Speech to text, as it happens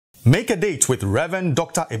Make a date with Reverend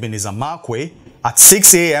Dr. Ebenezer Markwei at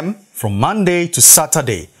 6 a.m. from Monday to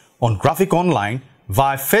Saturday on Graphic Online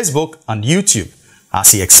via Facebook and YouTube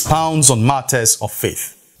as he expounds on matters of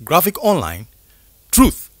faith. Graphic Online,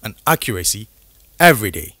 truth and accuracy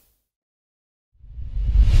every day.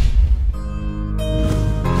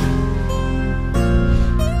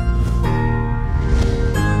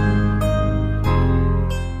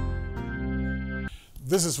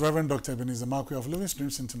 This is Reverend Dr. Ebenezer Markwei of Living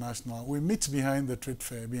Streams International. We meet behind the trade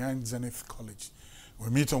fair, behind Zenith College. We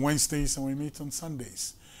meet on Wednesdays and we meet on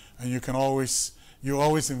Sundays. And you're always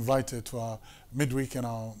invited to our midweek and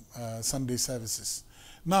our Sunday services.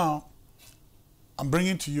 Now, I'm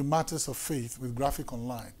bringing to you matters of faith with Graphic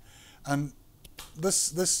Online. And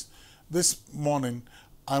this morning,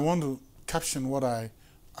 I want to caption what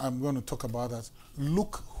I'm going to talk about as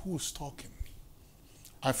look who's talking.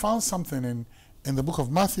 I found something in the book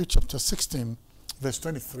of Matthew chapter 16, verse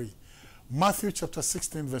 23. Matthew chapter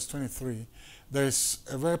 16, verse 23. There is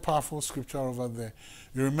a very powerful scripture over there.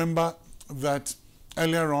 You remember that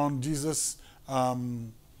earlier on, Jesus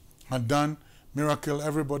had done miracle,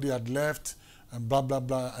 everybody had left, and blah, blah,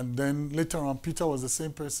 blah. And then later on, Peter was the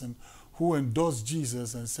same person who endorsed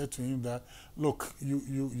Jesus and said to him that, look,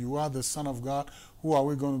 you are the Son of God. Who are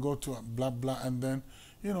we going to go to? Blah, blah. And then,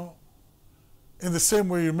 you know, in the same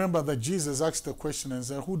way, you remember that Jesus asked the question and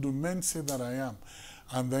said, who do men say that I am?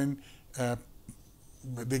 And then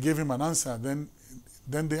they gave him an answer. Then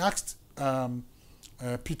they asked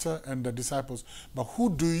Peter and the disciples, but who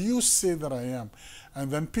do you say that I am? And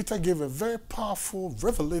then Peter gave a very powerful,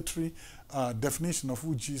 revelatory definition of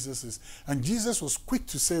who Jesus is. And Jesus was quick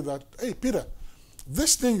to say that, hey, Peter,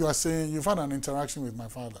 this thing you are saying, you've had an interaction with my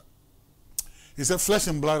Father. He said, flesh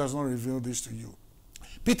and blood has not revealed this to you.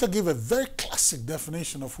 Peter gave a very classic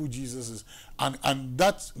definition of who Jesus is, and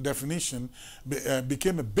that definition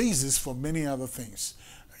became a basis for many other things,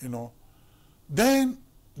 you know. Then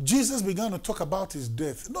Jesus began to talk about his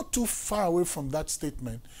death. Not too far away from that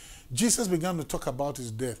statement, Jesus began to talk about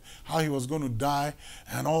his death, how he was going to die,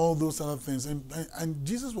 and all those other things. And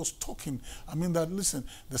Jesus was talking, I mean, that, listen,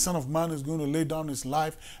 the Son of Man is going to lay down his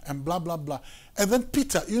life, and blah, blah, blah. And then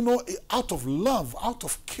Peter, you know, out of love, out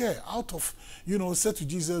of care, out of, you know, said to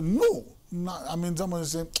Jesus, no. I mean, someone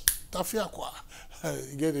said,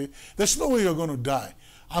 get it? There's no way you're going to die.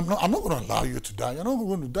 I'm not going to allow you to die. You're not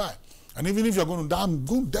going to die. And even if you're going to die, I'm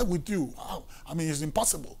going to die with you. I mean, it's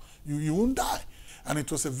impossible. You won't die. And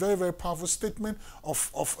it was a very, very powerful statement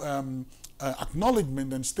of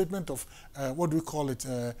acknowledgement and statement of, what do we call it,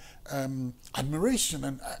 admiration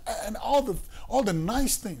and all the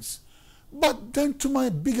nice things. But then to my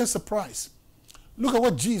biggest surprise, look at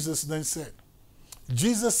what Jesus then said.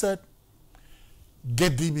 Jesus said,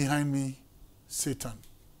 get thee behind me, Satan.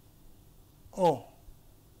 Oh,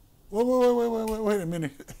 wait a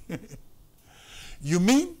minute. You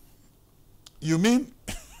mean,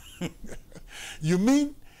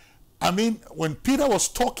 I mean, when Peter was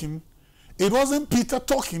talking, it wasn't Peter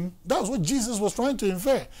talking. That's what Jesus was trying to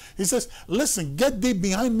infer. He says, listen, get thee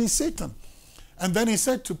behind me, Satan. And then he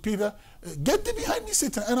said to Peter, get thee behind me,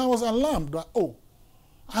 Satan. And I was alarmed. Like, oh,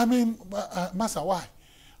 I mean, Master, why?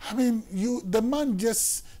 I mean, the man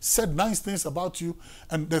just said nice things about you,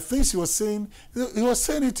 and the things he was saying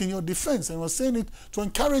it in your defense, and he was saying it to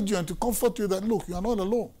encourage you and to comfort you that, look, you are not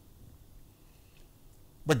alone.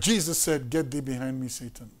 But Jesus said, get thee behind me,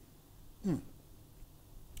 Satan.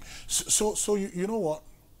 So you know what?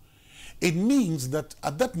 It means that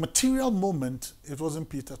at that material moment, it wasn't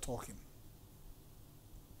Peter talking.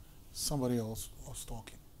 Somebody else was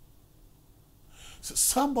talking. So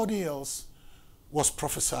somebody else was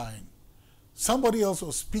prophesying. Somebody else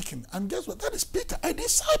was speaking. And guess what? That is Peter, a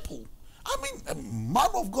disciple. I mean, a man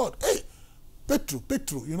of God. Hey, Petru,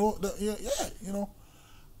 you know, yeah, you know.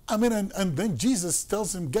 I mean, and then Jesus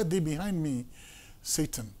tells him, get thee behind me,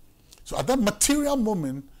 Satan. So at that material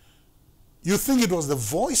moment, you think it was the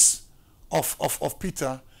voice of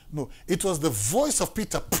Peter. No, it was the voice of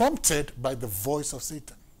Peter prompted by the voice of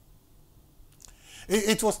Satan.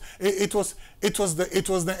 It was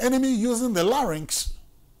the enemy using the larynx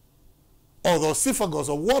or the oesophagus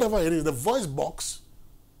or whatever it is, the voice box,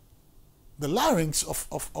 the larynx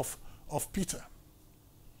of Peter.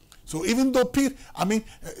 So even though Peter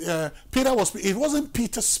was, it wasn't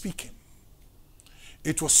Peter speaking.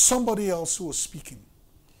 It was somebody else who was speaking.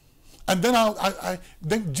 And then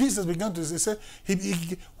then Jesus began to say,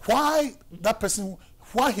 why that person,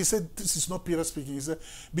 why he said this is not Peter speaking? He said,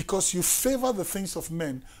 because you favor the things of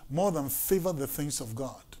men more than favor the things of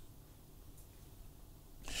God.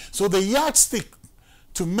 So the yardstick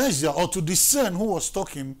to measure or to discern who was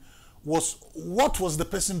talking was what was the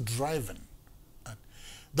person driving at.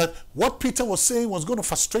 That what Peter was saying was going to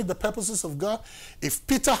frustrate the purposes of God. If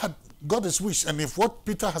Peter had got his wish, and if what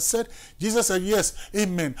Peter had said, Jesus said, yes,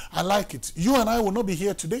 amen, I like it. You and I will not be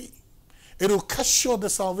here today. It will cut short the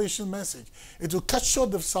salvation message. It will cut short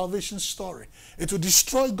the salvation story. It will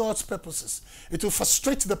destroy God's purposes. It will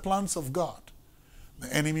frustrate the plans of God.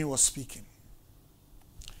 The enemy was speaking.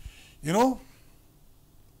 You know,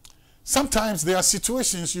 sometimes there are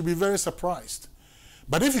situations you'll be very surprised.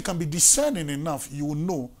 But if you can be discerning enough, you will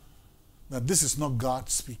know that this is not God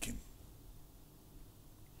speaking.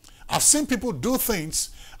 I've seen people do things.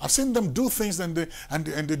 I've seen them do things, and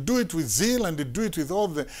they do it with zeal, and they do it with all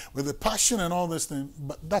with the passion and all this thing.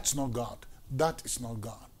 But that's not God. That is not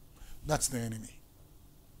God. That's the enemy.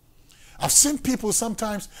 I've seen people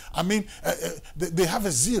sometimes. I mean, they have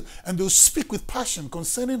a zeal, and they'll speak with passion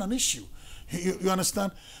concerning an issue. You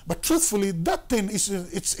understand? But truthfully, that thing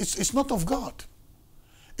it's not of God.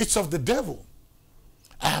 It's of the devil.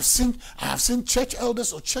 I have seen church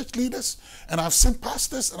elders or church leaders, and I've seen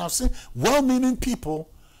pastors, and I've seen well-meaning people,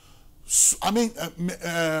 I mean,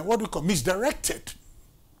 what do we call misdirected.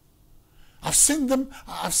 I've seen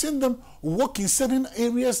them walk in certain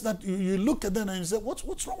areas that you look at them and you say,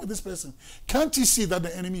 what's wrong with this person? Can't you see that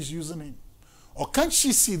the enemy is using him? Or can't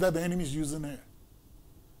she see that the enemy is using her?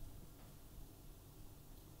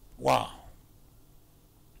 Wow.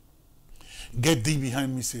 Get thee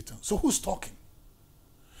behind me, Satan. So who's talking?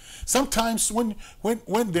 Sometimes when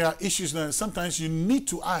there are issues, sometimes you need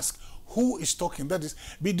to ask who is talking. That is,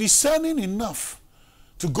 be discerning enough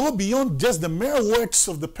to go beyond just the mere words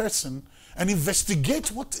of the person and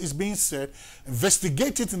investigate what is being said,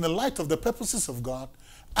 investigate it in the light of the purposes of God,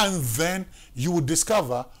 and then you will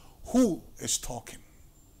discover who is talking.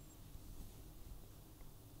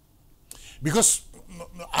 Because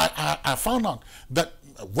I found out that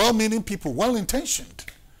well-meaning people, well-intentioned,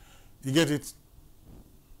 you get it,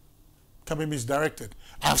 can be misdirected.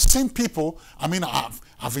 I've seen people, I mean, I've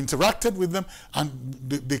interacted with them, and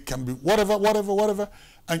they can be whatever,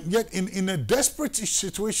 and yet in a desperate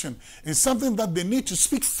situation, in something that they need to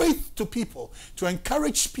speak faith to people, to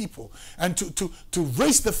encourage people, and to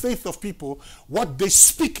raise the faith of people, what they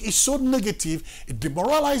speak is so negative, it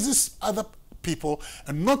demoralizes other people,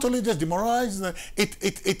 and not only just demoralizes them,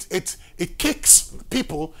 it kicks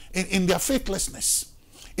people in their faithlessness.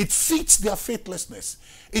 It feeds their faithlessness.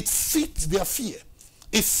 It feeds their fear.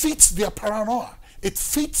 It feeds their paranoia. It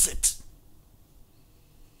feeds it.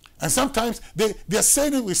 And sometimes they're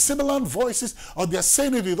saying it with sibilant voices, or they're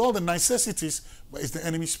saying it with all the niceties, but it's the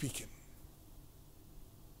enemy speaking.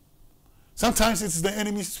 Sometimes it's the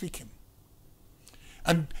enemy speaking.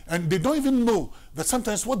 And they don't even know that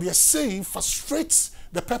sometimes what they're saying frustrates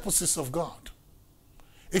the purposes of God.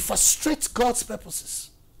 It frustrates God's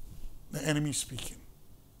purposes. The enemy speaking.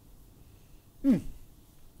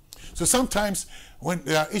 So sometimes when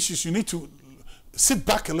there are issues, you need to sit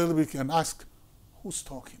back a little bit and ask, who's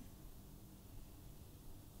talking?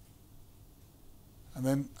 And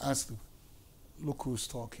then ask, look who's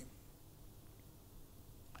talking.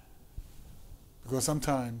 Because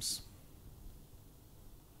sometimes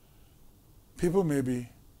people may be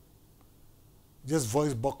just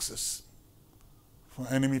voice boxes for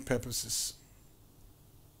enemy purposes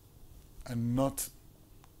and not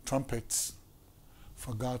trumpets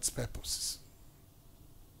for God's purposes.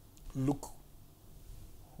 Look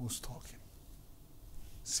who's talking.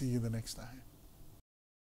 See you the next time.